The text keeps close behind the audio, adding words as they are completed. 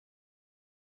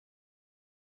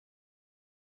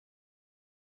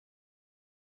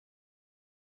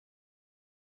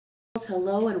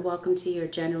Hello and welcome to your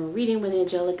general reading with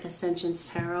Angelic Ascensions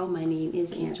Tarot. My name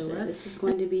is Angela. This is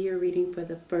going to be your reading for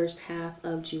the first half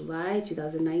of July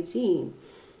 2019.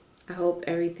 I hope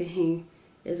everything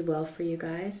is well for you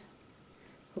guys.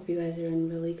 Hope you guys are in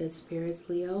really good spirits,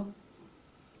 Leo.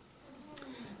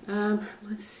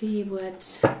 Let's see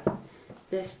what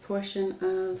this portion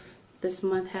of this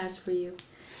month has for you.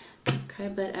 Okay,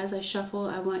 but as I shuffle,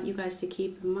 I want you guys to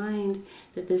keep in mind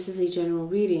that this is a general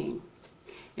reading.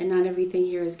 And not everything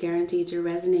here is guaranteed to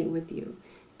resonate with you.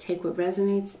 Take what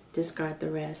resonates, discard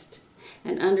the rest.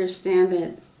 And understand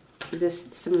that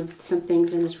some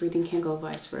things in this reading can go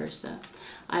vice versa.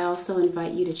 I also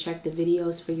invite you to check the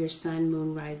videos for your sun,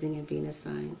 moon, rising, and Venus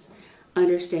signs.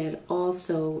 Understand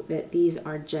also that these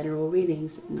are general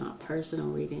readings, not personal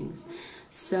readings.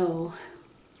 So,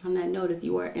 on that note, if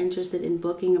you are interested in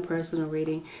booking a personal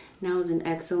reading, now is an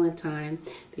excellent time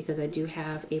because I do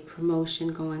have a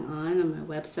promotion going on my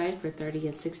website for 30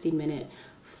 and 60-minute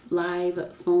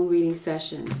live phone reading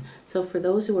sessions. So for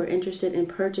those who are interested in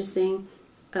purchasing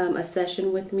a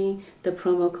session with me, the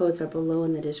promo codes are below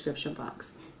in the description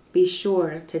box. Be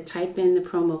sure to type in the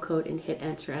promo code and hit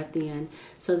enter at the end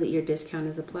so that your discount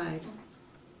is applied.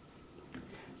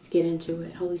 Get into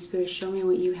it. Holy Spirit, show me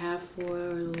what you have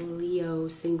for Leo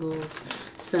singles,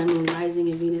 sun, moon, rising,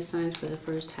 and Venus signs for the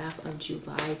first half of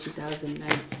July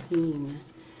 2019.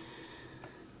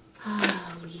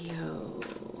 Leo.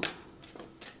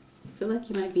 I feel like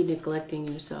you might be neglecting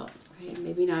yourself, right?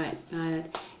 Maybe not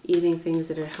eating things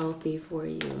that are healthy for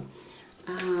you.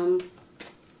 I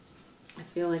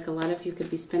feel like a lot of you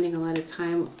could be spending a lot of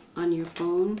time on your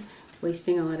phone,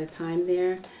 wasting a lot of time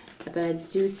there. But I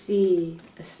do see,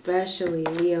 especially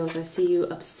Leos, I see you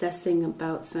obsessing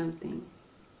about something.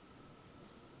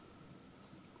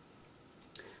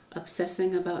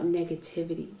 Obsessing about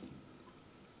negativity.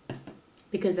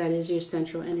 Because that is your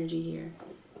central energy here.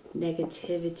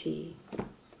 Negativity.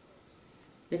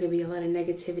 There could be a lot of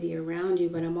negativity around you,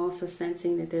 but I'm also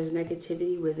sensing that there's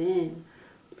negativity within.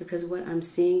 Because what I'm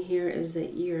seeing here is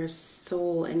that your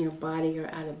soul and your body are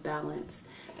out of balance.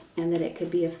 And that it could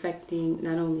be affecting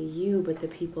not only you, but the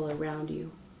people around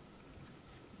you.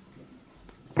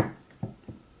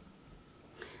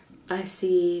 I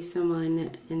see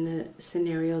someone in the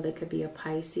scenario that could be a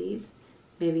Pisces,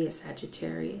 maybe a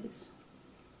Sagittarius,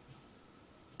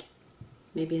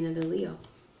 maybe another Leo.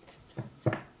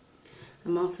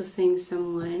 I'm also seeing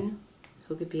someone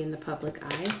who could be in the public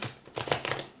eye,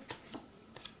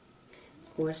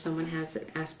 or someone has an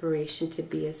aspiration to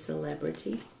be a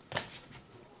celebrity,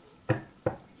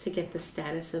 to get the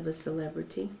status of a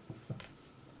celebrity.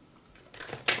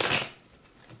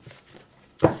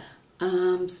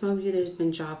 Some of you, there's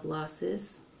been job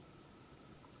losses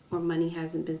or money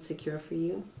hasn't been secure for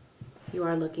you. You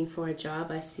are looking for a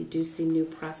job. I do see new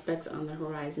prospects on the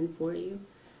horizon for you.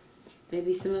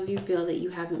 Maybe some of you feel that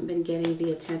you haven't been getting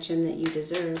the attention that you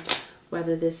deserve,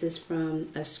 whether this is from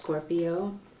a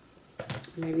Scorpio, or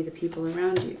maybe the people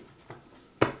around you.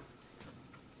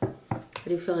 I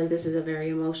do feel like this is a very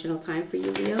emotional time for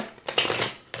you, Leo.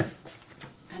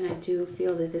 And I do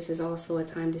feel that this is also a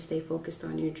time to stay focused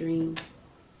on your dreams.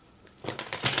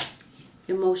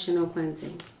 Emotional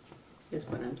cleansing is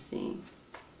what I'm seeing.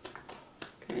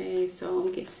 Okay, so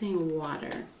I'm seeing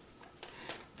water.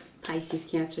 Pisces,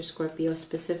 Cancer, Scorpio,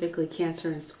 specifically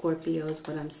Cancer and Scorpio is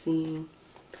what I'm seeing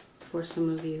for some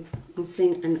of you. I'm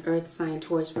seeing an earth sign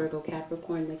towards Virgo,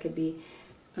 Capricorn that could be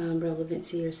relevant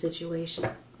to your situation.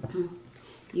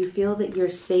 You feel that your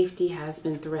safety has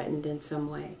been threatened in some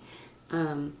way.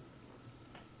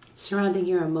 Surrounding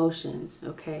your emotions,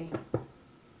 okay?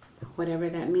 Whatever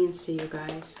that means to you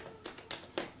guys.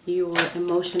 Your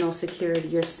emotional security,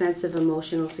 your sense of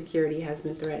emotional security has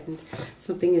been threatened.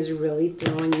 Something is really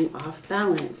throwing you off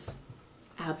balance.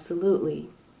 Absolutely.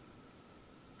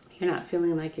 You're not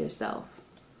feeling like yourself.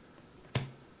 I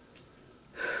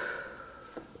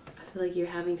feel like you're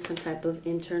having some type of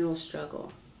internal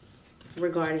struggle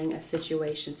regarding a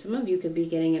situation. Some of you could be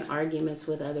getting in arguments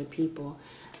with other people,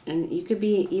 and you could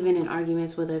be even in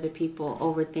arguments with other people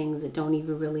over things that don't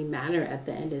even really matter at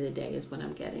the end of the day, is what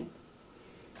I'm getting.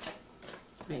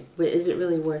 Right? But is it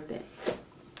really worth it?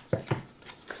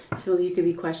 Some of you could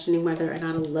be questioning whether or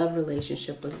not a love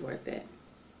relationship was worth it.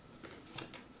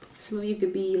 Some of you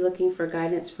could be looking for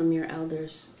guidance from your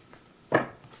elders,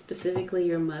 specifically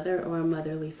your mother or a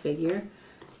motherly figure.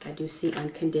 I do see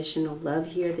unconditional love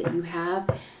here that you have.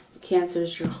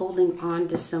 Cancers, you're holding on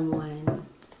to someone.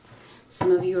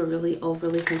 Some of you are really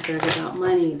overly concerned about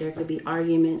money. There could be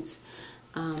arguments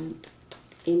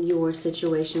in your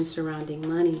situation surrounding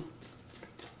money.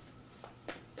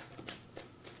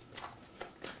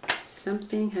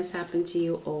 Something has happened to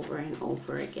you over and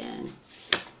over again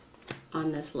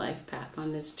on this life path,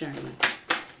 on this journey.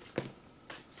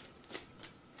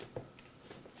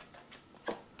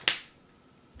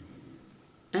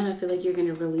 And I feel like you're going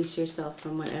to release yourself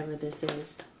from whatever this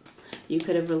is. You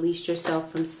could have released yourself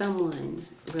from someone,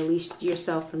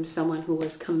 who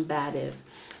was combative,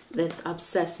 that's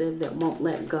obsessive, that won't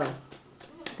let go,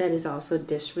 that is also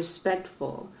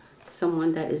disrespectful.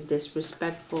 Someone that is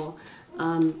disrespectful.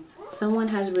 Someone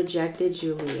has rejected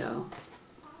you, Leo.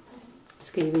 This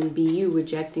could even be you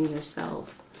rejecting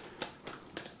yourself.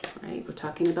 Right? We're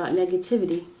talking about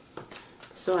negativity.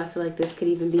 So I feel like this could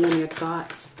even be in your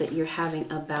thoughts that you're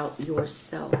having about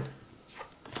yourself.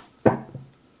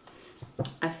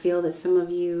 I feel that some of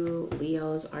you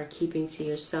Leos are keeping to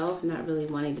yourself, not really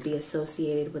wanting to be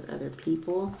associated with other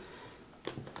people.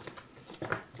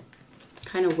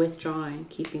 Kind of withdrawing,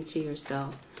 keeping to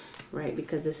yourself, right?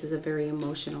 Because this is a very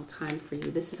emotional time for you.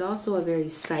 This is also a very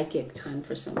psychic time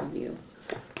for some of you.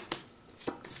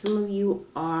 Some of you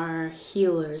are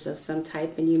healers of some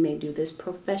type, and you may do this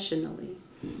professionally.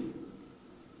 You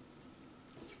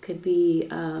could be,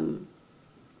 I'm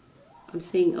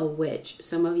seeing a witch.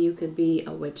 Some of you could be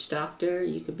a witch doctor.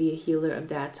 You could be a healer of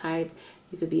that type.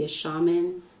 You could be a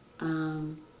shaman,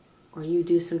 or you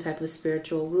do some type of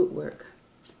spiritual root work.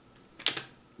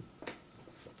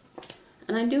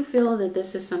 And I do feel that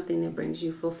this is something that brings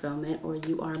you fulfillment, or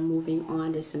you are moving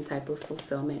on to some type of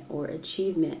fulfillment or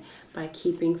achievement by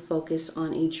keeping focus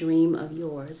on a dream of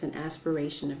yours, an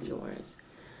aspiration of yours.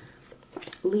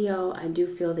 Leo, I do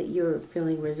feel that you're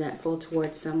feeling resentful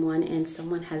towards someone, and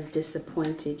someone has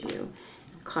disappointed you,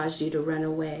 caused you to run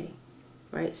away,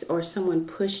 right? Or someone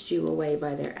pushed you away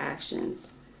by their actions.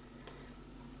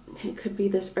 It could be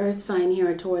this earth sign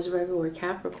here, Taurus, Virgo, or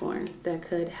Capricorn, that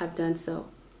could have done so.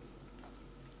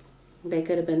 They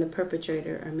could have been the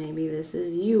perpetrator, or maybe this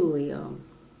is you, Leo.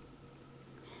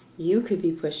 You could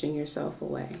be pushing yourself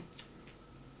away,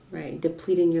 right?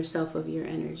 Depleting yourself of your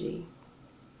energy.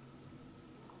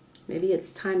 Maybe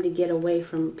it's time to get away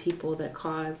from people that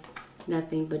cause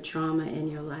nothing but drama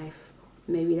in your life.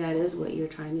 Maybe that is what you're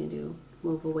trying to do.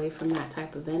 Move away from that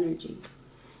type of energy.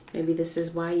 Maybe this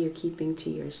is why you're keeping to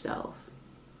yourself.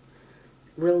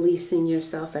 Releasing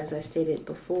yourself, as I stated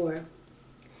before.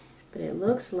 But it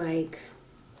looks like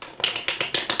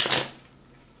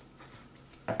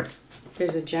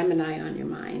there's a Gemini on your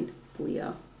mind,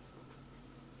 Leo.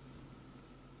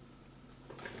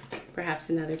 Perhaps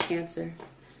another Cancer.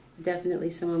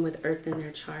 Definitely someone with earth in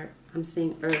their chart. I'm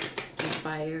seeing earth and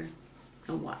fire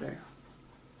and water.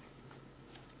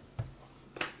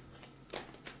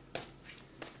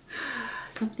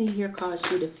 Something here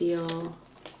caused you to feel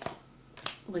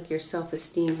like your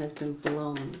self-esteem has been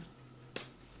blown.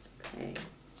 Okay.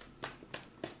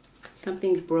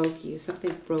 Something broke you.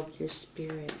 Something broke your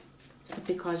spirit.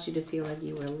 Something caused you to feel like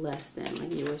you were less than,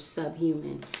 like you were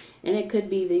subhuman. And it could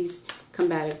be these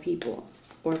combative people,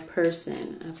 or a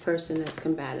person that's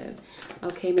combative.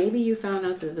 Okay, maybe you found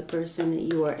out that the person that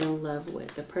you are in love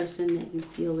with, the person that you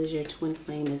feel is your twin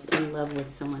flame, is in love with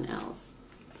someone else.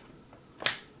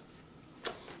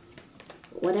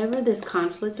 Whatever this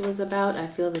conflict was about, I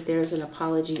feel that there's an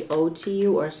apology owed to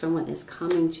you, or someone is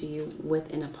coming to you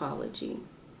with an apology.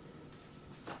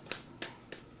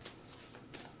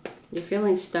 You're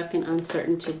feeling stuck and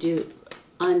uncertain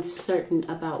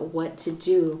about what to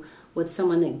do with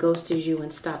someone that ghosted you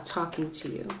and stopped talking to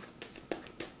you.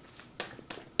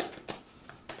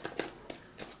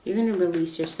 You're going to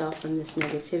release yourself from this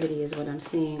negativity is what I'm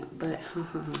seeing. But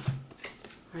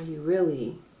are you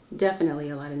really? Definitely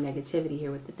a lot of negativity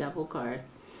here with the Devil card.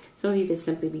 Some of you could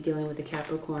simply be dealing with a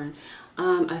Capricorn.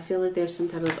 I feel like there's some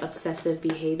type of obsessive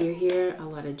behavior here, a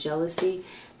lot of jealousy.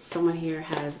 Someone here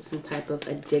has some type of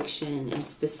addiction, and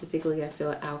specifically I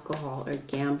feel alcohol or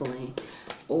gambling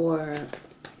or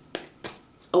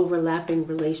overlapping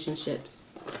relationships.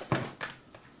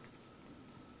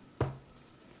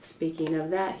 Speaking of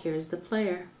that, here's the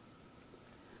player.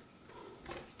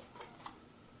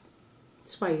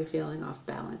 That's why you're feeling off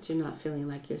balance. You're not feeling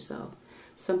like yourself.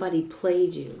 Somebody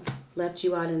played you, left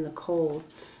you out in the cold,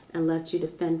 and left you to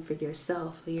fend for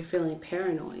yourself. You're feeling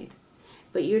paranoid.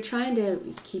 But you're trying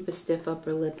to keep a stiff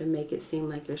upper lip and make it seem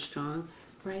like you're strong,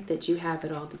 right? That you have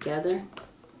it all together.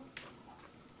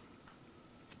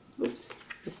 Oops.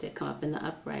 This did come up in the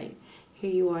upright.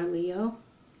 Here you are, Leo,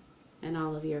 and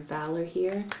all of your valor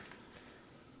here.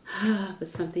 But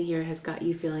something here has got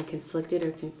you feeling conflicted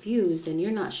or confused, and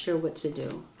you're not sure what to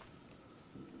do.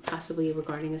 Possibly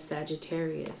regarding a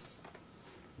Sagittarius.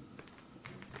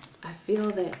 I feel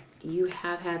that you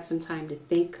have had some time to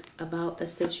think about a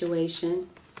situation.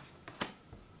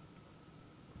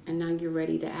 And now you're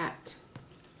ready to act.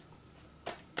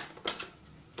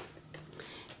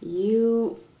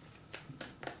 You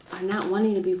are not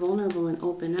wanting to be vulnerable and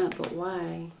open up, but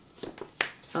why?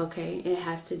 Okay, it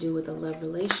has to do with a love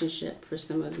relationship for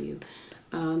some of you,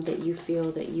 that you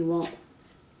feel that you won't.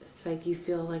 It's like you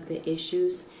feel like the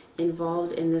issues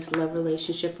involved in this love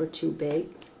relationship are too big,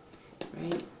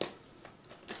 right?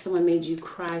 Someone made you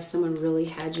cry. Someone really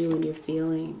had you in your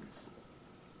feelings.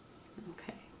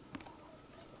 Okay.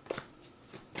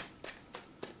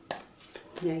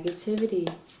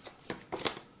 Negativity.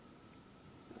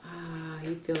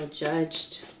 You feel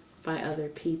judged by other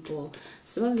people.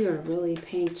 Some of you are really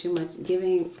paying too much,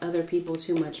 giving other people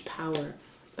too much power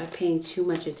by paying too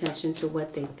much attention to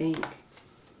what they think.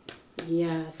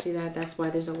 Yeah, see that? That's why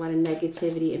there's a lot of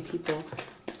negativity and people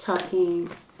talking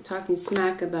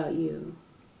smack about you,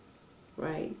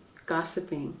 right?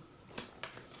 Gossiping,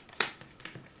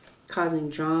 causing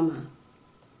drama,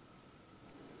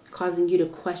 causing you to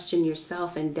question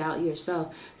yourself and doubt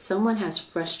yourself. Someone has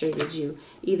frustrated you.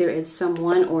 Either it's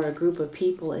someone or a group of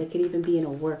people. It could even be in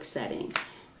a work setting.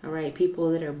 All right,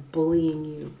 people that are bullying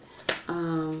you.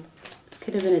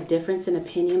 Could have been a difference in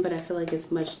opinion, but I feel like it's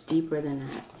much deeper than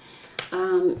that.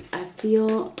 I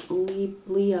feel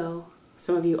Leo.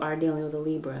 Some of you are dealing with a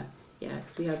Libra. Yeah,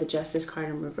 because we have the Justice card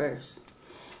in reverse.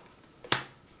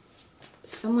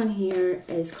 Someone here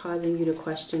is causing you to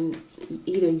question,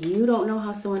 either you don't know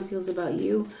how someone feels about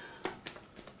you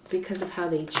because of how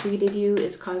they treated you.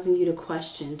 It's causing you to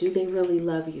question, do they really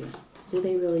love you? Do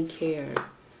they really care?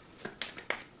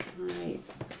 All right.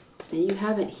 And you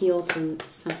haven't healed from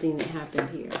something that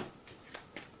happened here.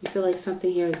 You feel like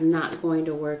something here is not going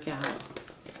to work out.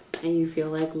 And you feel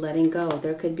like letting go.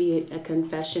 There could be a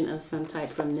confession of some type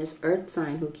from this earth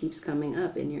sign who keeps coming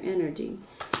up in your energy.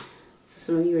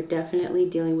 Some of you are definitely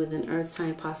dealing with an earth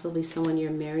sign, possibly someone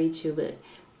you're married to. But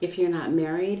if you're not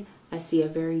married, I see a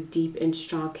very deep and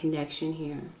strong connection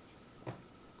here.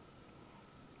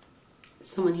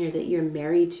 Someone here that you're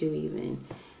married to even.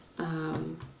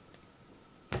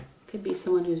 Could be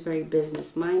someone who's very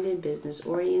business-minded,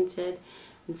 business-oriented,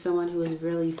 and someone who is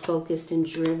really focused and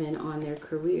driven on their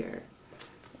career.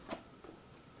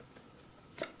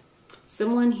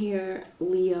 Someone here,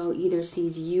 Leo, either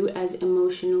sees you as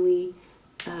emotionally,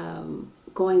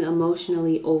 going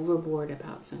emotionally overboard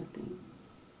about something.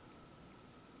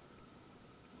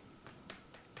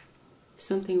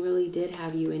 Something really did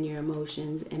have you in your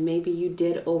emotions, and maybe you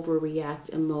did overreact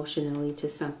emotionally to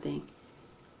something,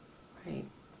 right?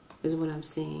 Is what I'm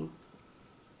seeing.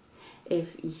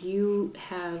 If you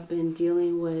have been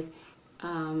dealing with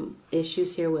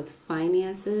issues here with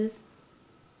finances,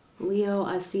 Leo,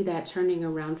 I see that turning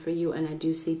around for you, and I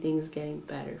do see things getting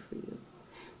better for you.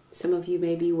 Some of you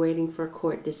may be waiting for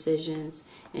court decisions,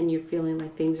 and you're feeling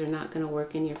like things are not going to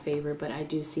work in your favor, but I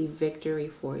do see victory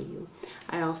for you.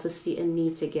 I also see a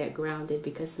need to get grounded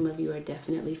because some of you are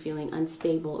definitely feeling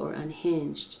unstable or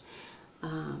unhinged.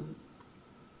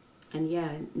 And yeah,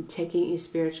 taking a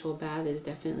spiritual bath is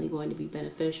definitely going to be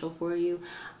beneficial for you.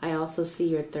 I also see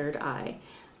your third eye.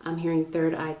 I'm hearing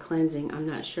third eye cleansing. I'm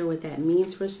not sure what that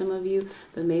means for some of you,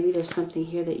 but maybe there's something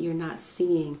here that you're not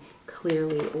seeing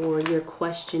clearly, or you're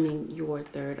questioning your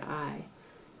third eye.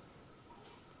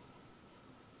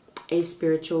 A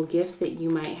spiritual gift that you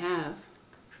might have,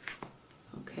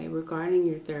 okay, regarding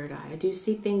your third eye. I do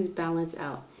see things balance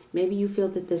out. Maybe you feel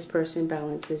that this person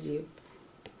balances you.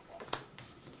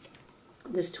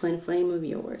 This twin flame of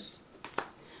yours.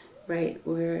 Right,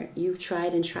 where you've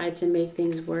tried and tried to make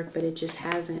things work, but it just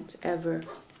hasn't ever.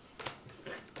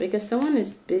 Because someone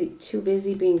is too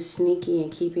busy being sneaky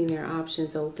and keeping their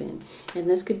options open. And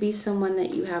this could be someone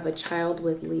that you have a child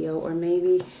with, Leo, or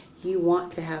maybe you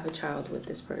want to have a child with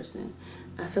this person.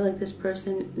 I feel like this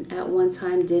person at one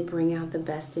time did bring out the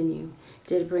best in you,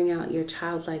 did bring out your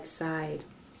childlike side,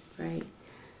 right?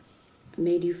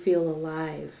 Made you feel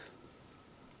alive.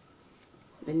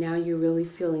 And now you're really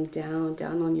feeling down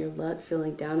on your luck,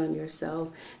 feeling down on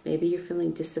yourself. Maybe you're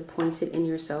feeling disappointed in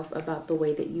yourself about the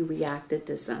way that you reacted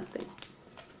to something.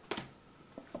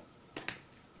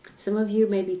 Some of you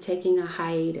may be taking a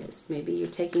hiatus. Maybe you're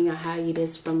taking a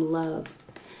hiatus from love.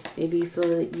 Maybe you feel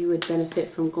that you would benefit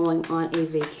from going on a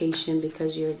vacation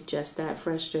because you're just that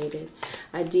frustrated.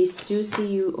 I do see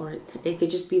you, or it could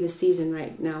just be the season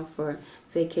right now for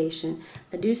vacation.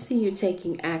 I do see you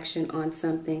taking action on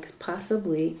something,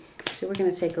 possibly. So we're going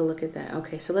to take a look at that.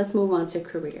 Okay, so let's move on to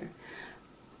career.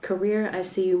 Career, I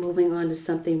see you moving on to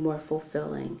something more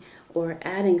fulfilling, or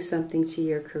adding something to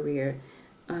your career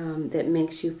that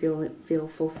makes you feel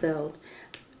fulfilled.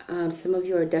 Some of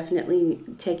you are definitely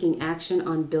taking action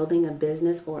on building a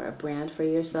business or a brand for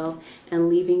yourself and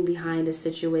leaving behind a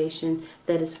situation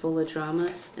that is full of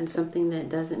drama and something that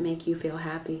doesn't make you feel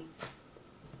happy.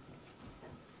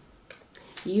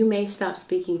 You may stop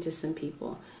speaking to some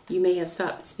people. You may have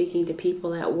stopped speaking to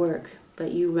people at work,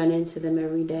 but you run into them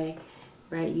every day,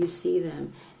 right? You see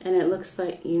them. And it looks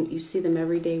like you see them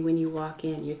every day when you walk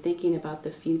in. You're thinking about the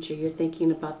future. You're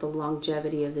thinking about the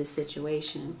longevity of this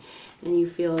situation. And you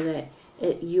feel that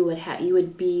you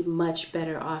would be much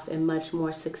better off and much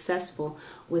more successful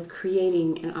with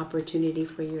creating an opportunity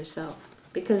for yourself.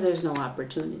 Because there's no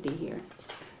opportunity here,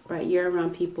 right? You're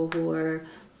around people who are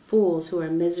fools, who are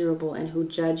miserable, and who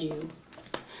judge you.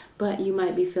 But you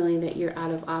might be feeling that you're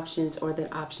out of options, or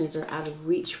that options are out of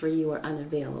reach for you or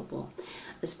unavailable,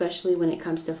 especially when it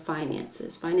comes to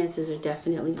finances. Finances are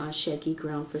definitely on shaky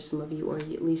ground for some of you, or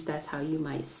at least that's how you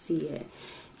might see it.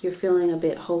 You're feeling a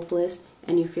bit hopeless,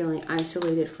 and you're feeling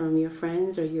isolated from your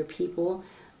friends or your people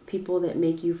that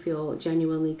make you feel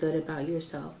genuinely good about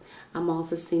yourself. I'm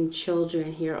also seeing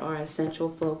children here are a central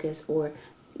focus, or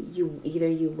either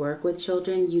you work with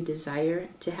children, you desire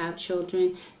to have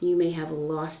children, you may have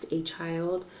lost a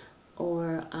child,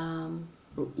 or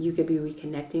you could be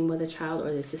reconnecting with a child,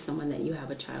 or this is someone that you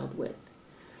have a child with.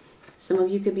 Some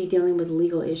of you could be dealing with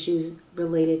legal issues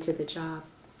related to the job.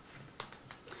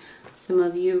 Some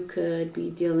of you could be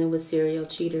dealing with serial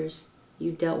cheaters.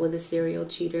 You dealt with a serial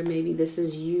cheater. Maybe this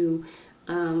is you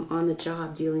on the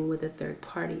job dealing with a third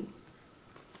party.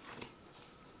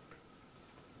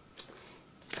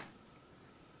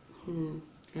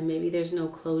 And maybe there's no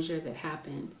closure that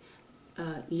happened.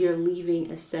 You're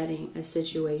leaving a setting, a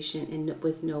situation, and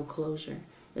with no closure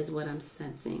is what I'm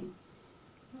sensing.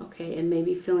 Okay, and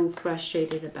maybe feeling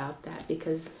frustrated about that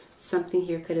because something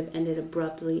here could have ended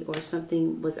abruptly, or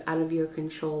something was out of your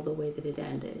control the way that it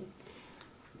ended.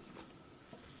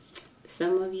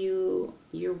 Some of you,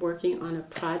 you're working on a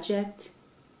project.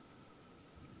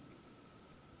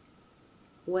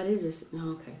 What is this?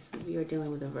 No, okay, some of you are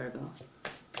dealing with a Virgo.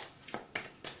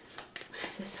 What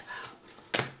is this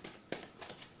about?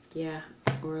 Yeah,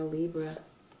 or a Libra.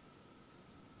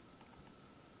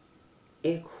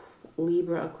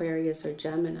 Libra, Aquarius, or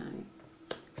Gemini.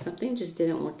 Something just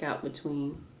didn't work out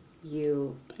between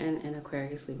you and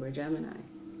Aquarius, Libra, Gemini.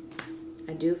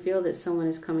 I do feel that someone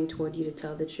is coming toward you to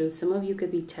tell the truth. Some of you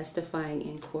could be testifying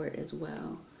in court as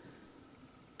well.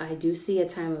 I do see a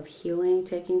time of healing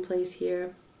taking place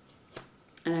here.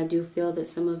 And I do feel that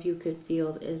some of you could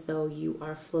feel as though you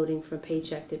are floating from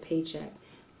paycheck to paycheck,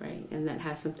 right? And that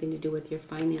has something to do with your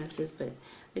finances. But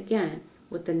again,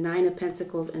 with the Nine of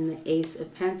Pentacles and the Ace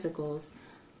of Pentacles,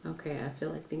 okay, I feel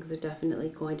like things are definitely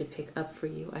going to pick up for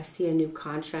you. I see a new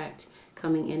contract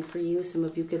coming in for you. Some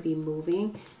of you could be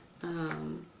moving.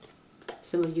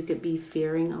 Some of you could be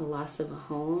fearing a loss of a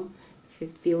home,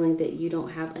 feeling that you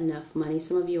don't have enough money.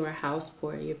 Some of you are house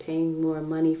poor. You're paying more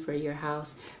money for your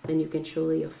house than you can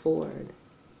truly afford.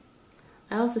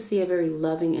 I also see a very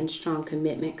loving and strong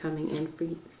commitment coming in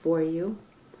for you.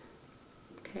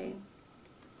 Okay.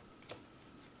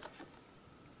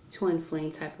 Twin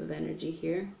flame type of energy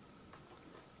here.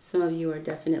 Some of you are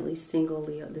definitely single,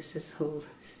 Leo. This is a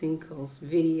singles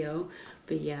video.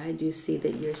 But yeah, I do see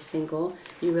that you're single.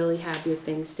 You really have your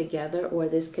things together. Or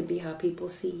this could be how people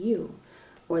see you.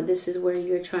 Or this is where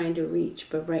you're trying to reach.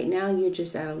 But right now, you're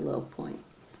just at a low point.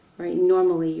 Right?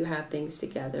 Normally, you have things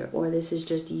together. Or this is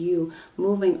just you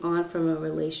moving on from a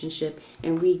relationship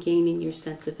and regaining your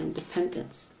sense of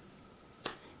independence.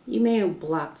 You may have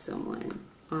blocked someone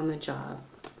on the job.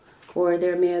 Or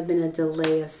there may have been a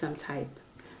delay of some type.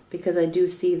 Because I do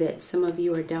see that some of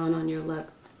you are down on your luck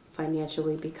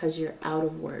financially because you're out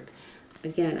of work.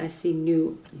 Again, I see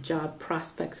new job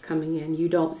prospects coming in. You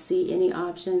don't see any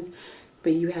options,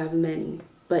 but you have many.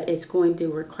 But it's going to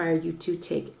require you to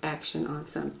take action on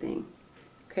something.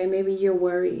 Okay, maybe you're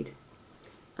worried.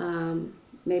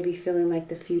 Maybe feeling like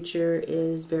the future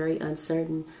is very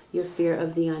uncertain. Your fear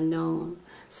of the unknown.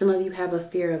 Some of you have a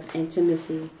fear of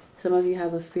intimacy. Some of you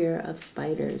have a fear of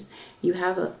spiders.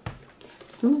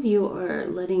 Some of you are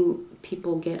letting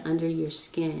people get under your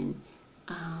skin.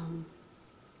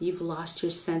 You've lost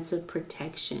your sense of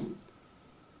protection.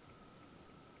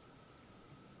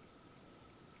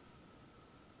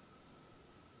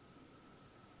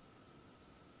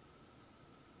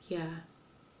 Yeah.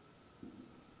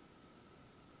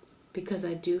 Because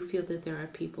I do feel that there are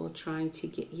people trying to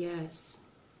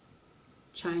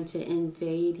trying to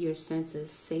invade your sense of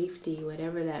safety,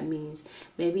 whatever that means.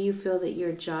 Maybe you feel that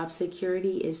your job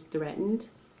security is threatened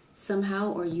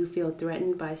somehow, or you feel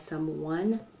threatened by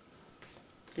someone.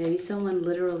 Maybe someone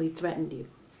literally threatened you.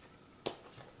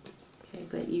 Okay,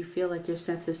 but you feel like your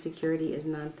sense of security is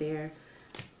not there.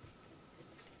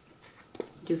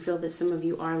 Do you feel that some of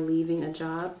you are leaving a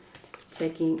job,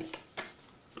 taking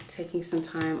some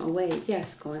time away?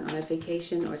 Yes, going on a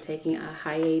vacation or taking a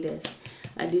hiatus.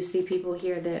 I do see people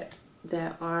here that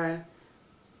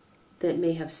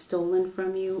may have stolen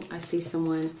from you. I see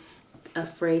someone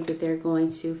afraid that they're going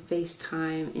to face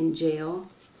time in jail.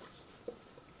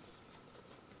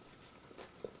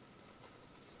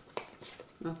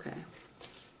 Okay.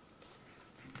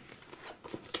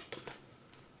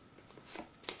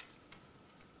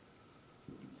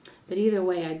 But either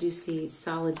way, I do see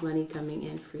solid money coming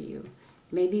in for you.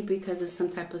 Maybe because of some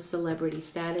type of celebrity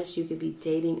status. You could be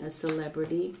dating a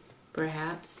celebrity,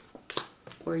 perhaps.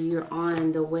 Or you're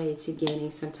on the way to gaining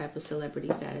some type of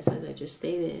celebrity status, as I just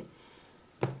stated.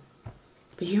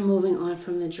 But you're moving on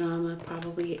from the drama,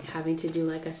 probably having to do,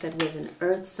 like I said, with an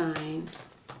earth sign.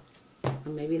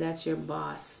 Or maybe that's your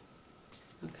boss.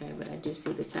 Okay, but I do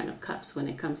see the 10 of Cups when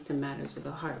it comes to matters of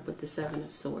the heart with the 7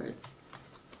 of Swords.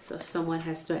 So someone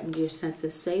has threatened your sense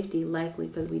of safety, likely,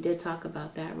 because we did talk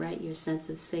about that, right? Your sense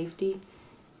of safety.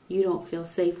 You don't feel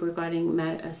safe regarding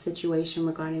a situation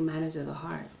regarding matters of the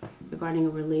heart, regarding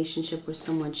a relationship where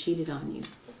someone cheated on you,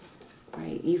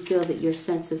 right? You feel that your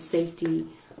sense of safety,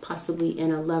 possibly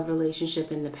in a love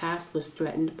relationship in the past, was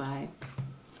threatened by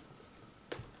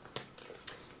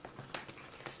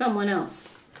someone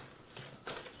else.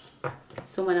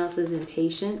 Someone else's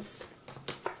impatience.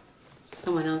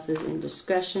 Someone else's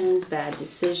indiscretions, bad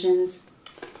decisions.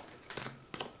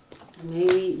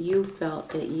 Maybe you felt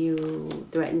that you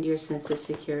threatened your sense of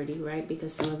security, right?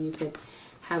 Because some of you could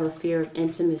have a fear of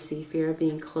intimacy, fear of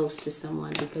being close to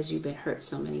someone because you've been hurt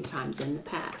so many times in the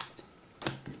past.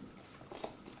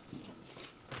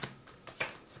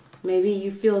 Maybe you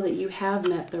feel that you have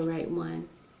met the right one,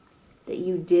 that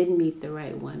you did meet the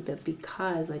right one, but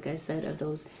because, like I said, of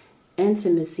those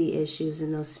intimacy issues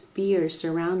and those fears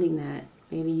surrounding that,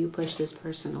 maybe you push this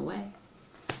person away.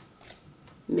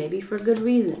 Maybe for good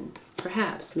reason.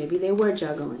 Perhaps. Maybe they were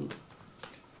juggling.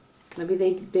 Maybe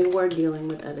they were dealing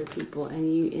with other people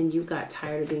and you got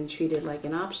tired of being treated like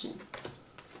an option.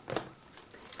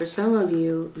 For some of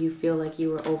you, you feel like you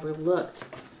were overlooked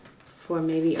for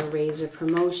maybe a raise or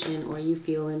promotion, or you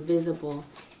feel invisible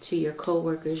to your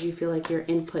coworkers. You feel like your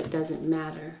input doesn't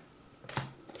matter.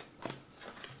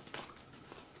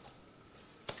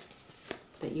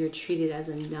 That you're treated as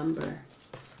a number.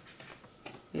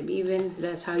 Maybe even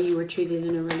that's how you were treated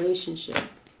in a relationship,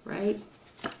 right?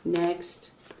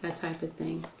 Next, that type of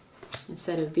thing.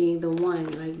 Instead of being the one,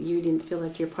 like you didn't feel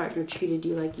like your partner treated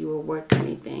you like you were worth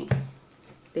anything.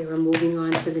 They were moving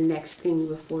on to the next thing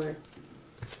before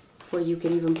you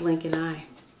could even blink an eye.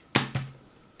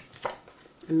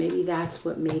 And maybe that's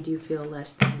what made you feel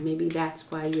less than. Maybe that's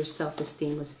why your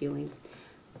self-esteem was feeling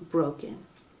broken.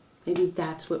 Maybe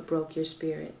that's what broke your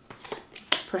spirit.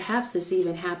 Perhaps this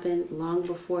even happened long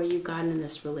before you got in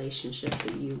this relationship,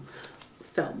 that you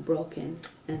felt broken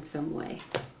in some way.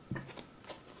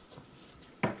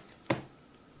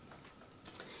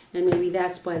 And maybe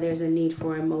that's why there's a need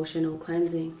for emotional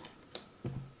cleansing,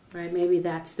 right? Maybe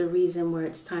that's the reason where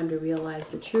it's time to realize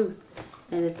the truth,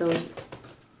 and that those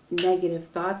negative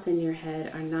thoughts in your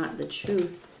head are not the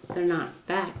truth. They're not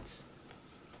facts.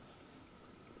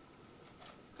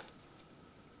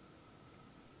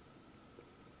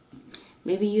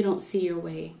 Maybe you don't see your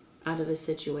way out of a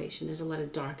situation. There's a lot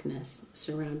of darkness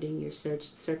surrounding your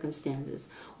circumstances,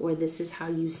 or this is how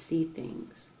you see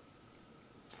things.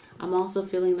 I'm also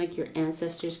feeling like your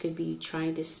ancestors could be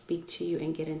trying to speak to you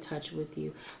and get in touch with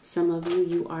you. Some of you,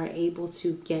 you are able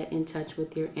to get in touch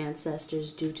with your ancestors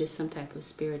due to some type of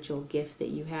spiritual gift that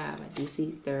you have. I do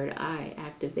see third eye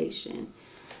activation.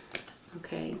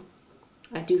 Okay.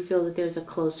 I do feel that there's a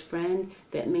close friend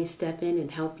that may step in and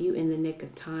help you in the nick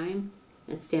of time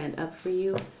and stand up for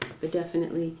you, but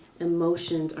definitely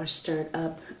emotions are stirred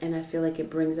up, and I feel like it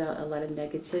brings out a lot of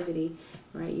negativity,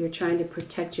 right? You're trying to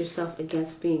protect yourself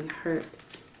against being hurt.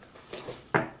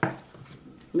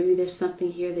 Maybe there's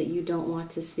something here that you don't want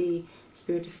to see.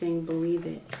 Spirit is saying, believe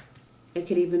it. It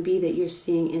could even be that you're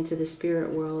seeing into the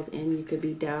spirit world and you could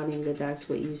be doubting that that's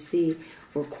what you see,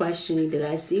 or questioning, did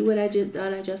I see what I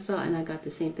thought I just saw? And I got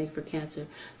the same thing for Cancer.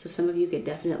 So some of you could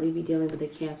definitely be dealing with a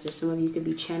Cancer. Some of you could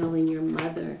be channeling your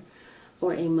mother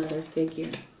or a mother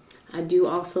figure. I do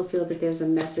also feel that there's a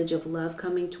message of love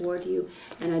coming toward you,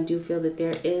 and I do feel that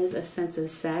there is a sense of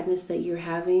sadness that you're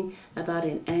having about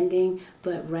an ending,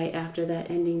 but right after that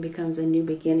ending becomes a new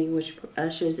beginning, which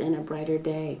ushers in a brighter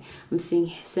day. I'm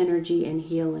seeing synergy and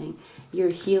healing. You're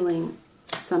healing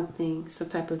something, some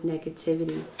type of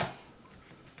negativity.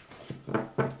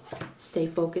 Stay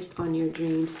focused on your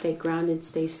dreams. Stay grounded,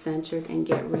 stay centered, and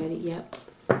get ready. Yep.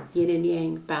 Yin and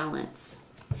yang, balance.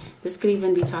 This could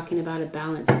even be talking about a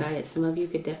balanced diet. Some of you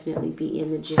could definitely be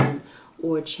in the gym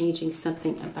or changing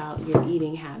something about your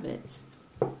eating habits.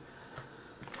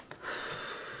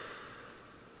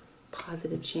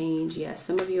 Positive change. Yes,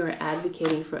 some of you are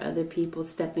advocating for other people,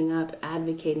 stepping up,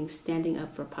 advocating, standing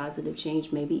up for positive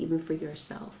change, maybe even for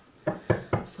yourself.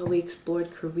 So we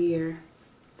explored career.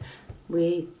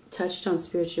 We touched on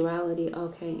spirituality.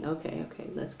 Okay.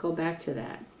 Let's go back to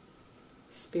that.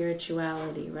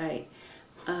 Spirituality, right.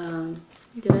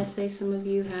 Did I say some of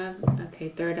you have? Okay,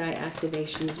 third eye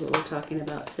activation is what we're talking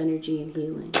about. Synergy and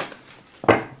healing.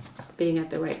 Being at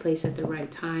the right place at the right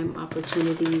time.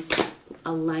 Opportunities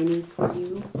aligning for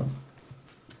you.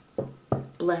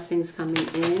 Blessings coming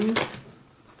in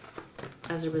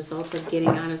as a result of getting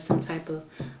out of some type of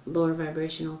lower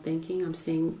vibrational thinking. I'm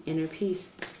seeing inner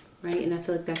peace, right? And I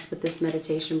feel like that's what this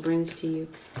meditation brings to you.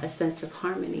 A sense of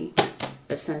harmony,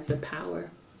 a sense of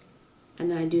power.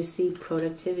 And I do see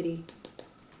productivity.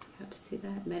 Yep, see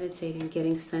that? Meditating,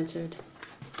 getting centered.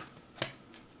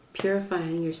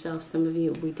 Purifying yourself. Some of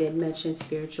you, we did mention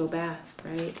spiritual bath,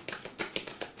 right?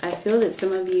 I feel that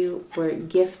some of you were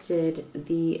gifted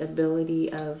the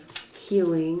ability of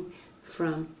healing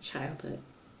from childhood.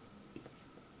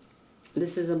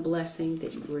 This is a blessing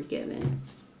that you were given.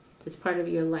 It's part of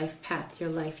your life path, your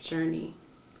life journey.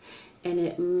 And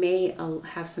it may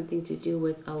have something to do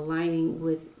with aligning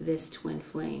with this twin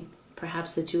flame.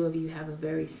 Perhaps the two of you have a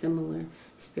very similar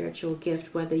spiritual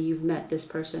gift, whether you've met this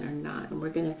person or not. And we're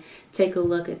going to take a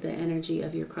look at the energy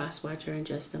of your cross watcher in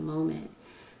just a moment.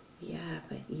 Yeah,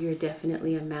 but you're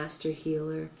definitely a master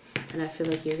healer. And I feel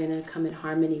like you're going to come in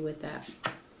harmony with that.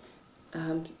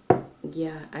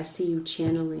 Yeah, I see you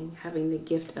channeling, having the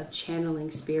gift of channeling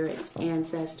spirits,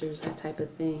 ancestors, that type of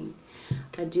thing.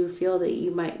 I do feel that you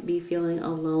might be feeling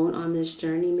alone on this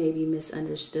journey, maybe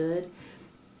misunderstood.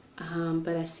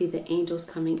 But I see the angels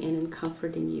coming in and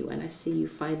comforting you, and I see you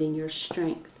finding your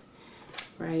strength,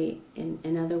 right?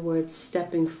 In other words,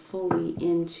 stepping fully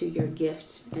into your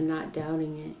gift and not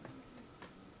doubting it.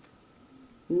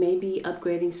 Maybe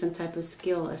upgrading some type of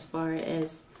skill as far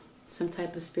as some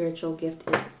type of spiritual gift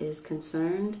is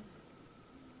concerned.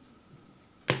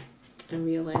 And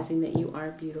realizing that you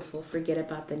are beautiful. Forget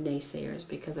about the naysayers,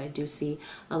 because I do see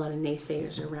a lot of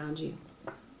naysayers around you.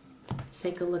 Let's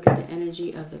take a look at the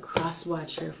energy of the cross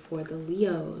watcher for the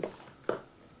Leos.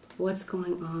 What's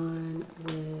going on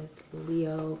with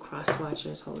Leo cross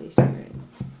watchers, Holy Spirit?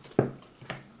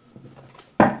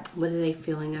 What are they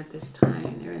feeling at this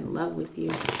time? They're in love with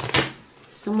you.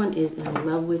 Someone is in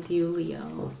love with you,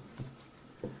 Leo.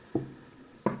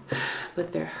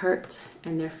 But they're hurt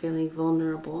and they're feeling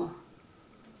vulnerable.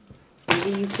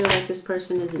 Maybe you feel like this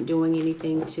person isn't doing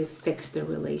anything to fix the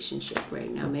relationship right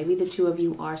now. Maybe the two of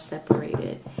you are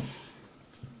separated.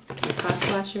 The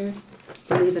cross-watcher,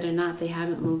 believe it or not, they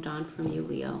haven't moved on from you,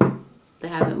 Leo. They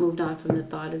haven't moved on from the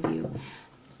thought of you.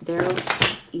 There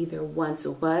either once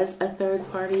was a third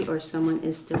party or someone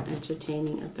is still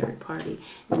entertaining a third party.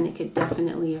 And it could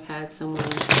definitely have had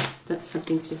that's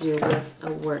something to do with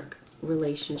a work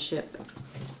relationship.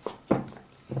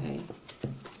 Okay.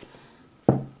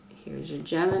 Here's your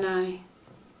Gemini.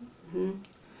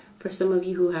 For some of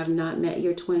you who have not met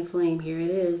your twin flame, here it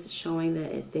is, showing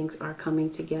that things are coming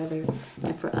together.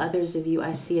 And for others of you,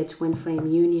 I see a twin flame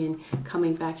union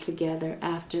coming back together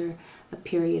after a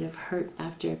period of hurt,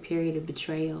 after a period of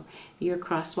betrayal. Your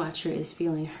cross watcher is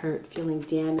feeling hurt, feeling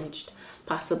damaged,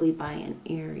 possibly by an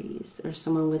Aries or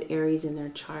someone with Aries in their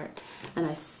chart. And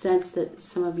I sense that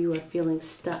some of you are feeling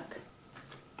stuck,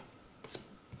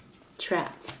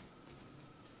 trapped.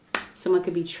 Someone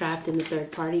could be trapped in the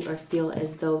third party or feel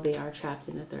as though they are trapped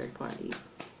in a third party.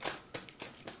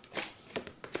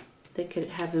 They could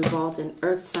have involved an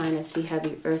earth sign. I see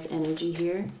heavy earth energy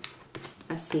here.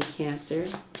 I see Cancer.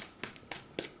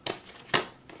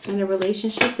 And a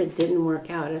relationship that didn't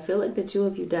work out. I feel like the two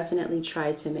of you definitely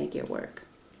tried to make it work.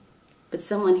 But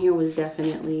someone here was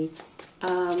definitely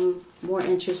more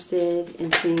interested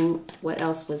in seeing what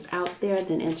else was out there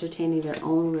than entertaining their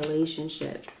own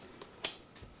relationship.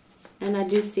 And I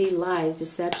do see lies,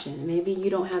 deception. Maybe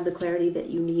you don't have the clarity that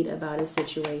you need about a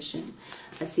situation.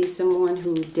 I see someone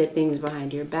who did things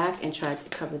behind your back and tried to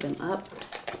cover them up.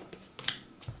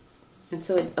 And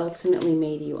so it ultimately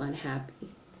made you unhappy.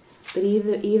 But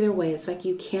either way, it's like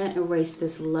you can't erase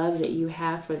this love that you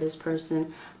have for this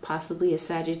person, possibly a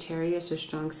Sagittarius or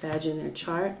strong Sag in their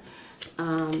chart.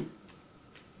 A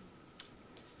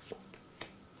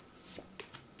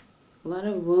lot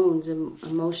of wounds,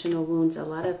 emotional wounds, a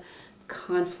lot of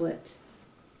conflict.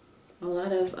 A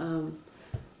lot of, I'm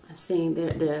seeing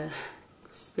the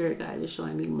spirit guides are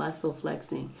showing me muscle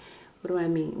flexing. What do I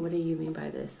mean? What do you mean by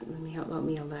this? Let me help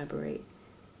me elaborate.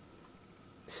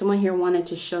 Someone here wanted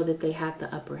to show that they had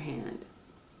the upper hand.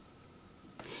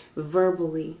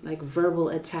 Verbally, like verbal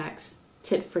attacks,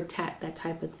 tit for tat, that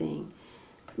type of thing.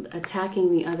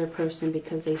 Attacking the other person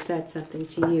because they said something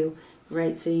to you,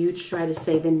 right? So you try to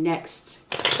say the next,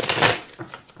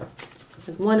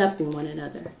 like one-upping one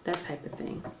another, that type of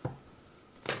thing.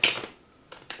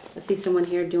 I see someone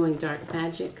here doing dark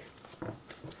magic.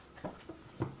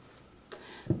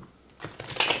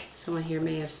 Someone here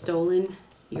may have stolen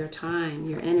your time,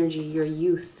 your energy, your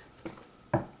youth,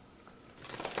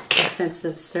 your sense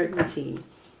of certainty,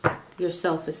 your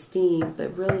self-esteem,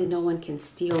 but really no one can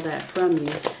steal that from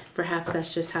you. Perhaps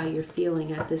that's just how you're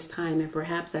feeling at this time, and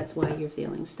perhaps that's why you're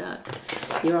feeling stuck.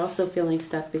 You're also feeling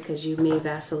stuck because you may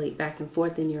vacillate back and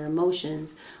forth in your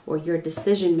emotions or your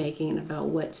decision-making about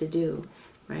what to do,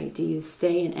 right? Do you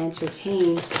stay and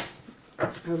entertain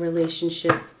a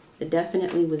relationship that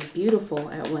definitely was beautiful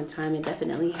at one time and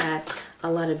definitely had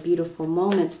a lot of beautiful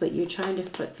moments, but you're trying to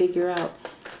figure out,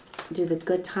 do the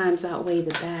good times outweigh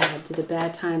the bad? Do the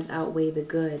bad times outweigh the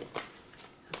good?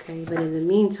 Okay, but in the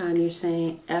meantime, you're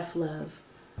saying F love,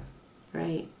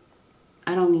 right?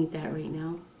 I don't need that right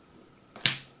now.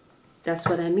 That's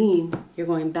what I mean. You're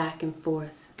going back and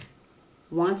forth.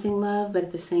 Wanting love, but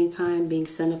at the same time being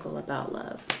cynical about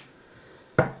love.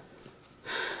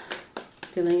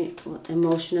 Feeling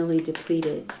emotionally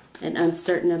depleted and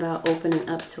uncertain about opening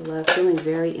up to love. Feeling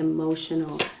very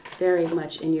emotional, very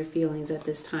much in your feelings at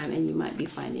this time, and you might be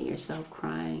finding yourself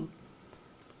crying.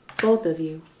 Both of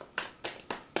you,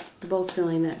 both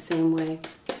feeling that same way.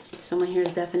 Someone here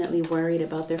is definitely worried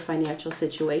about their financial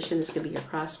situation. This could be your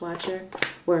cross watcher.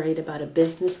 Worried about a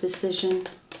business decision.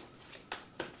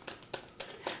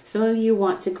 Some of you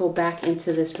want to go back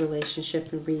into this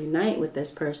relationship and reunite with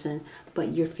this person,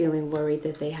 but you're feeling worried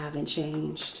that they haven't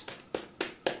changed.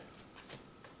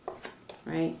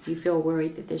 Right? You feel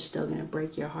worried that they're still going to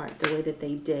break your heart the way that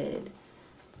they did.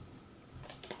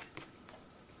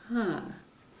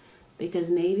 Because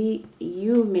maybe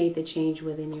you made the change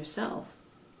within yourself.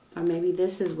 Or maybe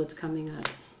this is what's coming up.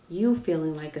 You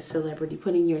feeling like a celebrity,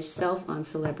 putting yourself on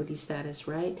celebrity status,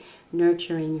 right?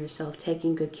 Nurturing yourself,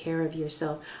 taking good care of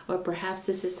yourself. Or perhaps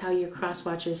this is how your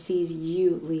cross-watcher sees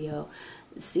you, Leo.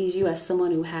 Sees you as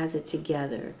someone who has it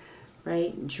together,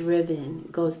 right? Driven,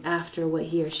 goes after what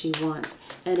he or she wants,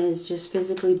 and is just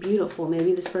physically beautiful.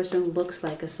 Maybe this person looks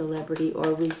like a celebrity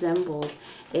or resembles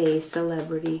a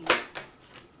celebrity,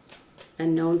 a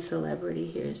known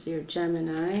celebrity. Here's your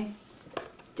Gemini.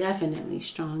 Definitely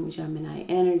strong Gemini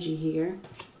energy here.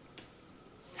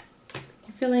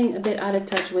 You're feeling a bit out of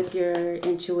touch with your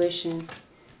intuition.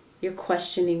 You're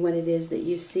questioning what it is that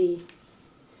you see.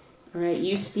 All right,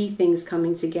 you see things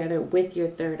coming together with your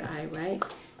third eye, right?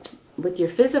 With your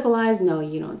physical eyes, no,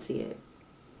 you don't see it.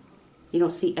 You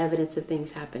don't see evidence of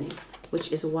things happening,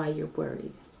 which is why you're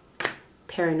worried,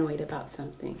 paranoid about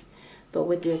something. But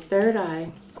with your third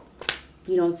eye,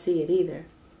 you don't see it either,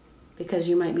 because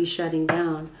you might be shutting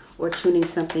down or tuning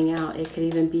something out. It could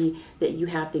even be that you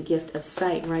have the gift of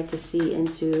sight, right, to see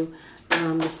into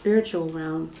the spiritual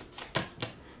realm.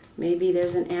 Maybe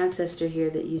there's an ancestor here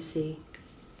that you see.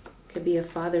 Could be a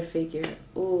father figure.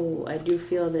 Oh, I do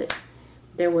feel that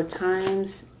there were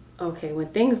times, okay, when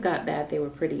things got bad, they were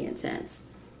pretty intense.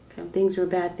 Okay, when things were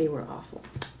bad, they were awful.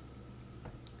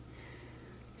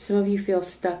 Some of you feel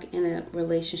stuck in a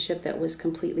relationship that was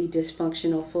completely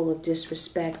dysfunctional, full of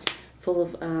disrespect, full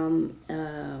of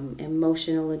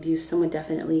emotional abuse. Someone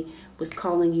definitely was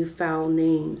calling you foul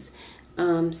names.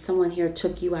 Someone here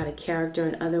took you out of character.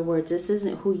 In other words, this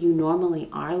isn't who you normally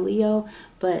are, Leo,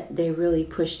 but they really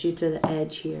pushed you to the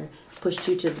edge here, pushed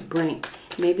you to the brink.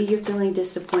 Maybe you're feeling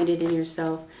disappointed in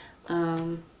yourself,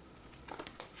 or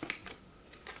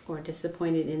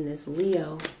disappointed in this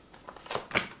Leo.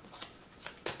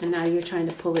 And now you're trying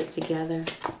to pull it together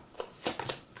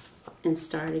and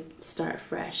start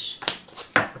fresh.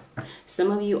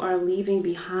 Some of you are leaving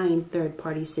behind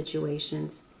third-party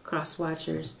situations,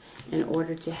 cross-watchers, in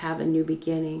order to have a new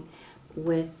beginning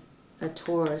with a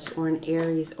Taurus or an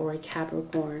Aries or a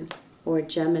Capricorn or a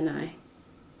Gemini.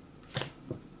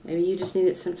 Maybe you just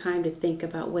needed some time to think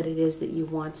about what it is that you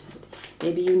wanted.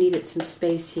 Maybe you needed some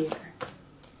space here.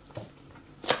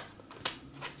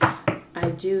 I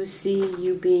do see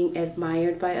you being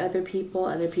admired by other people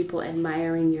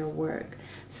admiring your work.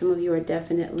 Some of you are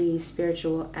definitely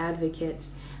spiritual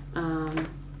advocates,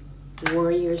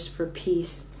 warriors for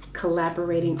peace,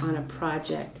 collaborating on a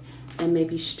project, and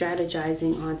maybe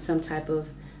strategizing on some type of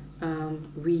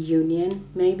reunion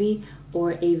maybe,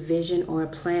 or a vision or a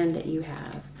plan that you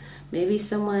have. Maybe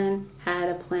someone had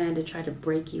a plan to try to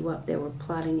break you up. They were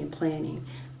plotting and planning.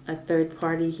 A third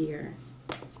party here.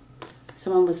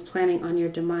 Someone was planning on your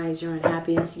demise, your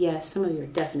unhappiness. Yes, some of you are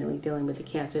definitely dealing with the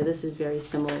Cancer. This is very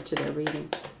similar to their reading.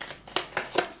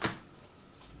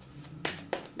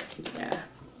 Yeah.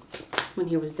 This one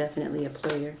here was definitely a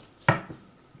player.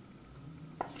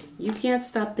 You can't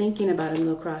stop thinking about him,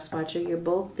 though, cross-watcher. You're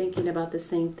both thinking about the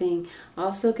same thing.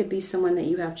 Also, could be someone that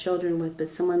you have children with, but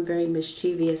someone very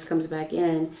mischievous comes back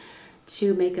in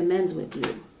to make amends with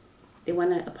you. They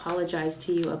want to apologize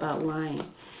to you about lying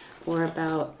or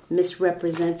about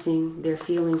misrepresenting their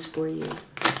feelings for you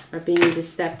or being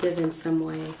deceptive in some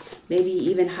way. Maybe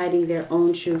even hiding their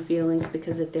own true feelings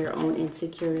because of their own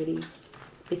insecurity,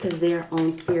 because their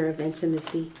own fear of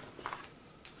intimacy,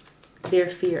 their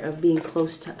fear of being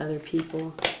close to other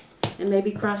people. And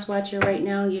maybe cross-watcher right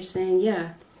now, you're saying, yeah,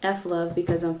 F love,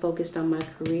 because I'm focused on my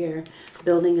career,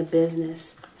 building a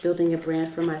business, building a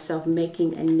brand for myself,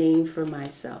 making a name for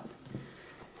myself.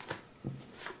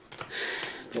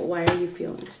 But why are you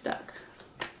feeling stuck?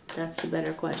 That's the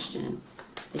better question.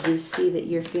 I do see that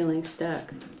you're feeling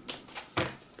stuck.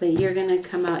 But you're going to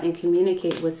come out and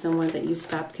communicate with someone that you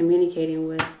stopped communicating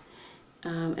with.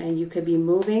 And you could be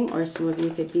moving, or some of you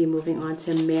could be moving on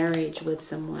to marriage with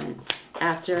someone.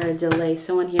 After a delay,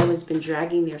 someone here has been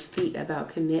dragging their feet about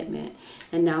commitment.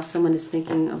 And now someone is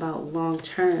thinking about long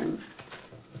term.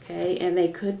 Okay, and they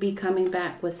could be coming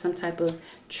back with some type of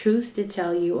truth to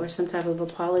tell you or some type of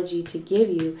apology to give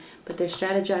you, but they're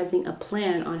strategizing a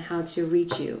plan on how to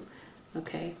reach you,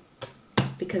 okay,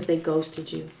 because they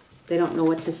ghosted you. They don't know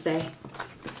what to say,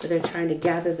 but they're trying to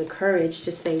gather the courage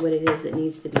to say what it is that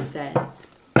needs to be said.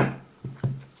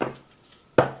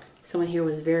 Someone here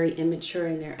was very immature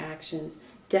in their actions,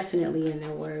 definitely in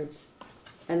their words,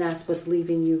 and that's what's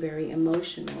leaving you very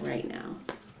emotional right now.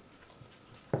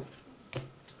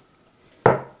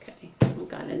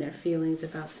 Got in their feelings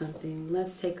about something.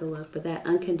 Let's take a look. But that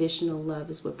unconditional love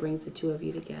is what brings the two of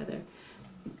you together.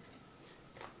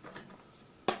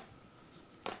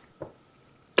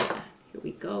 Here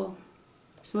we go.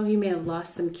 Some of you may have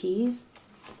lost some keys.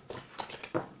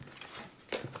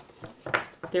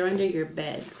 They're under your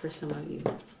bed for some of you.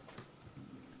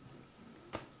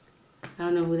 I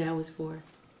don't know who that was for.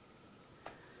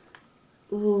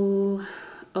 Ooh,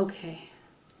 okay.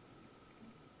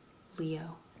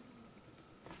 Leo.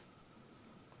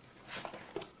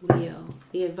 Leo.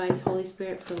 The advice, Holy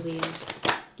Spirit, for Leo.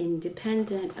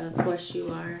 Independent, of course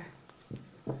you are.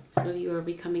 Some of you are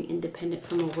becoming independent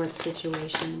from a work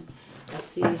situation. I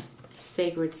see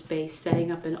sacred space,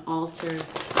 setting up an altar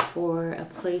or a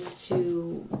place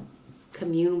to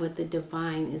commune with the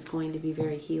divine is going to be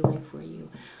very healing for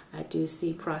you. I do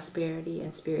see prosperity,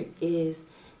 and Spirit is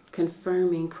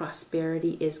confirming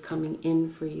prosperity is coming in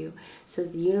for you. It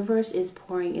says the universe is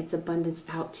pouring its abundance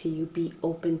out to you. Be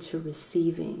open to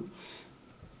receiving.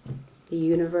 The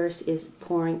universe is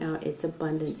pouring out its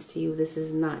abundance to you. This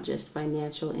is not just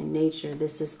financial in nature.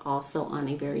 This is also on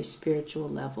a very spiritual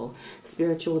level.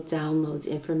 Spiritual downloads.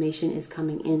 Information is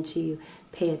coming into you.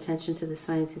 Pay attention to the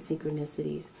signs and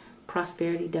synchronicities.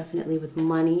 Prosperity, definitely with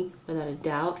money, without a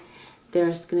doubt.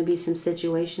 There's going to be some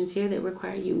situations here that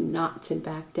require you not to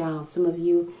back down. Some of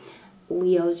you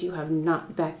Leos, you have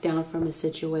not backed down from a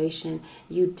situation.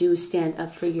 You do stand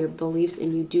up for your beliefs,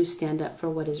 and you do stand up for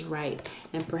what is right.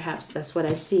 And perhaps that's what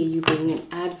I see, you being an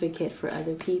advocate for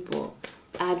other people.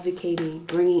 Advocating,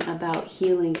 bringing about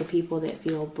healing to people that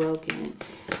feel broken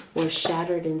or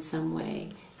shattered in some way.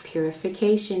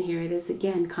 Purification, here it is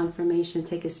again, confirmation.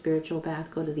 Take a spiritual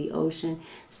bath, go to the ocean,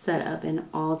 set up an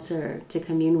altar to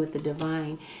commune with the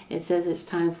divine. It says it's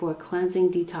time for a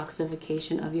cleansing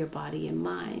detoxification of your body and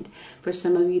mind. For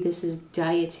some of you, this is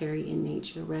dietary in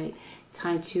nature, right?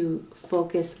 Time to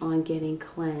focus on getting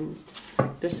cleansed.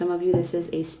 For some of you, this is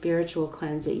a spiritual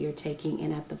cleanse that you're taking.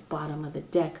 And at the bottom of the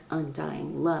deck,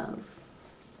 undying love.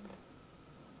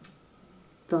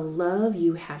 The love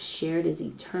you have shared is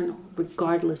eternal,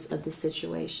 regardless of the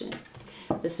situation.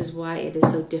 This is why it is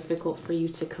so difficult for you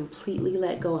to completely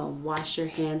let go and wash your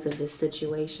hands of this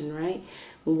situation, right?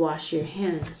 Wash your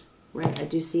hands, right? I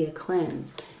do see a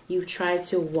cleanse. You've tried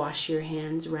to wash your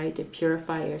hands, right, to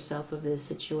purify yourself of this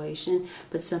situation,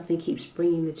 but something keeps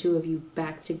bringing the two of you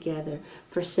back together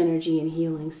for synergy and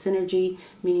healing. Synergy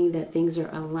meaning that things are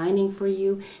aligning for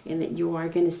you and that you are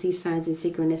going to see signs and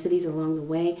synchronicities along the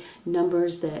way,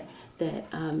 numbers that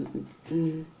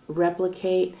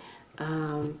replicate,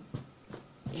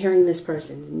 hearing this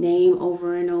person's name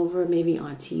over and over, maybe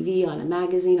on TV, on a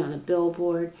magazine, on a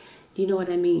billboard. Do you know what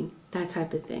I mean? That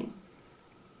type of thing.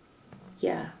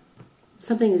 yeah,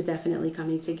 something is definitely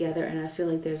coming together, and I feel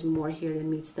like there's more here than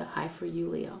meets the eye for you,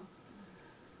 Leo.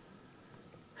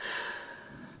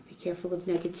 Be careful of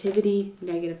negativity,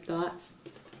 negative thoughts.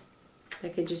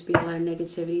 That could just be a lot of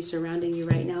negativity surrounding you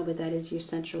right now, but that is your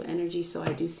central energy. So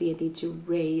I do see a need to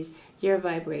raise your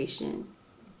vibration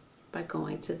by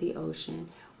going to the ocean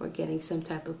or getting some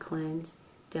type of cleanse.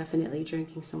 Definitely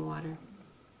drinking some water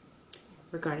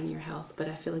regarding your health. But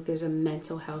I feel like there's a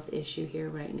mental health issue here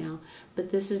right now. But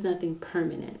this is nothing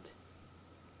permanent.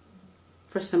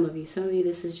 For some of you,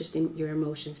 this is just your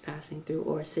emotions passing through,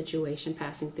 or a situation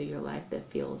passing through your life that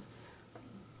feels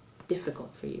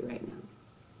difficult for you right now.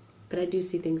 But I do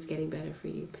see things getting better for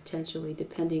you, potentially,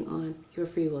 depending on your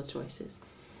free will choices.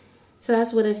 So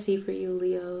that's what I see for you,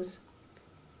 Leos.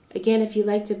 Again, if you'd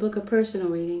like to book a personal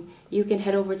reading, you can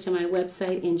head over to my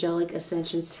website, Angelic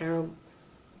Ascensions Tarot,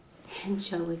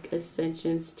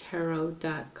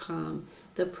 AngelicAscensionsTarot.com.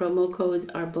 The promo codes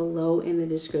are below in the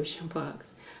description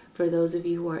box. For those of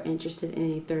you who are interested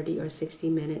in a 30 or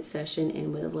 60-minute session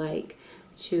and would like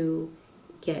to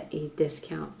get a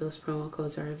discount, those promo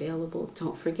codes are available.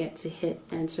 Don't forget to hit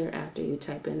enter after you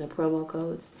type in the promo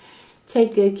codes.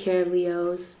 Take good care,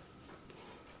 Leos.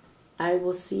 I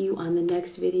will see you on the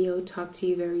next video. Talk to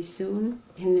you very soon.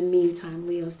 In the meantime,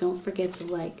 Leos, don't forget to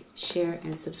like, share,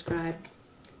 and subscribe.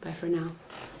 Bye for now.